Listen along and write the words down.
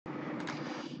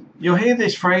You'll hear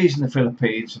this phrase in the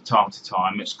Philippines from time to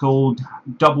time. It's called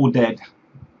double dead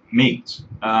meat.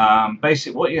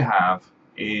 Basically, what you have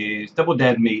is double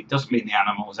dead meat. Doesn't mean the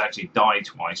animal has actually died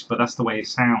twice, but that's the way it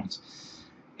sounds.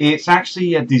 It's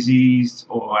actually a disease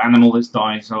or animal that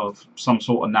dies of some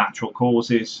sort of natural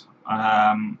causes,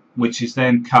 which is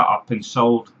then cut up and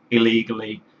sold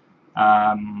illegally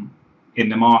in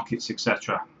the markets,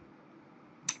 etc.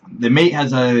 The meat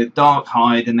has a dark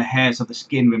hide and the hairs of the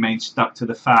skin remain stuck to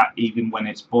the fat even when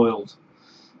it's boiled.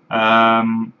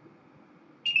 The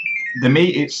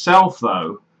meat itself,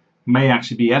 though, may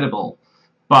actually be edible,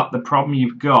 but the problem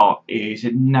you've got is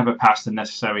it never passed the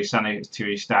necessary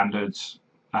sanitary standards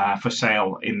for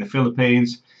sale in the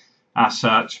Philippines. As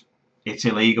such, it's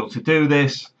illegal to do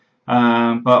this,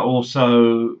 but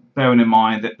also bearing in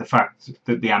mind that the fact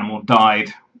that the animal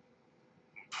died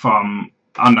from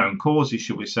unknown causes,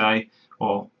 should we say,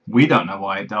 or we don't know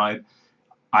why it died,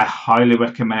 I highly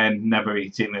recommend never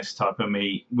eating this type of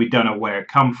meat. We don't know where it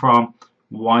come from,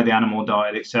 why the animal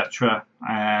died, etc.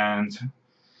 And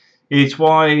it's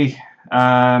why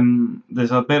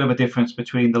there's a bit of a difference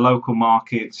between the local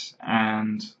markets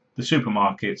and the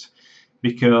supermarkets,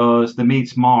 because the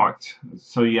meat's marked,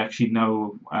 so you actually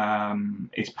know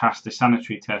it's passed the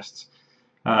sanitary tests.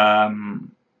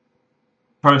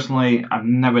 Personally, I've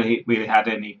never really had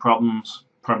any problems,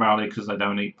 primarily because I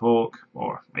don't eat pork,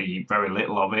 or I eat very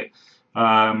little of it,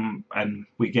 and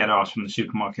we get ours from the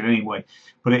supermarket anyway.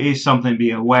 But it is something to be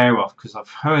aware of, because I've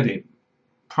heard it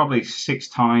probably 6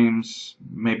 times,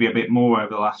 maybe a bit more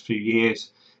over the last few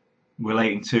years,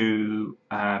 relating to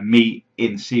meat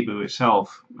in Cebu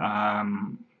itself,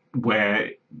 where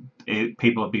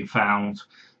people have been found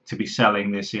to be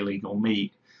selling this illegal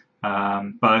meat.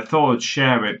 But I thought I'd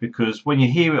share it because when you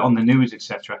hear it on the news,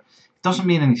 etc., it doesn't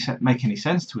make any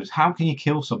sense to us. How can you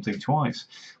kill something twice?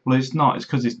 Well, it's not. It's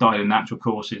because it's died of natural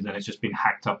causes and it's just been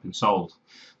hacked up and sold.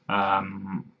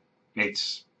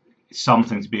 It's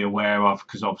something to be aware of,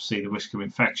 because obviously the risk of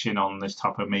infection on this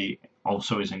type of meat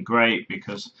also isn't great,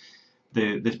 because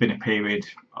there's been a period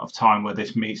of time where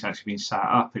this meat's actually been sat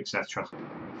up, etc.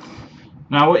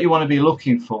 Now, what you want to be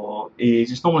looking for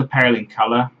is, it's normally pale in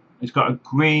colour. It's got a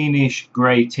greenish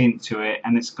grey tint to it,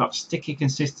 and it's got sticky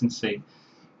consistency.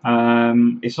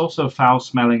 It's also foul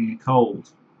smelling and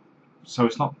cold, so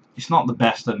it's not the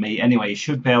best of meat. Anyway, you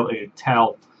should be able to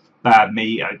tell bad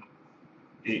meat.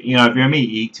 You know, if you're a meat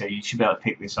eater, you should be able to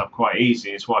pick this up quite easy.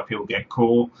 It's why people get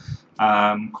caught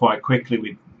quite quickly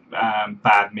with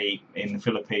bad meat in the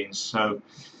Philippines. So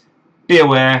be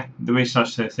aware, there is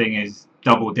such a thing as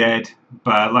double dead,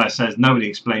 but like I said, nobody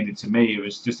explained it to me. It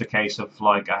was just a case of,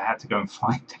 like, I had to go and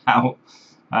find out,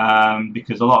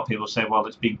 because a lot of people say, well,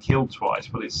 it's been killed twice,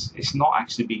 but it's not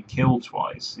actually been killed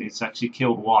twice. It's actually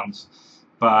killed once,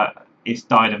 but it's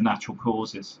died of natural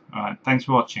causes. Alright, thanks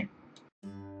for watching.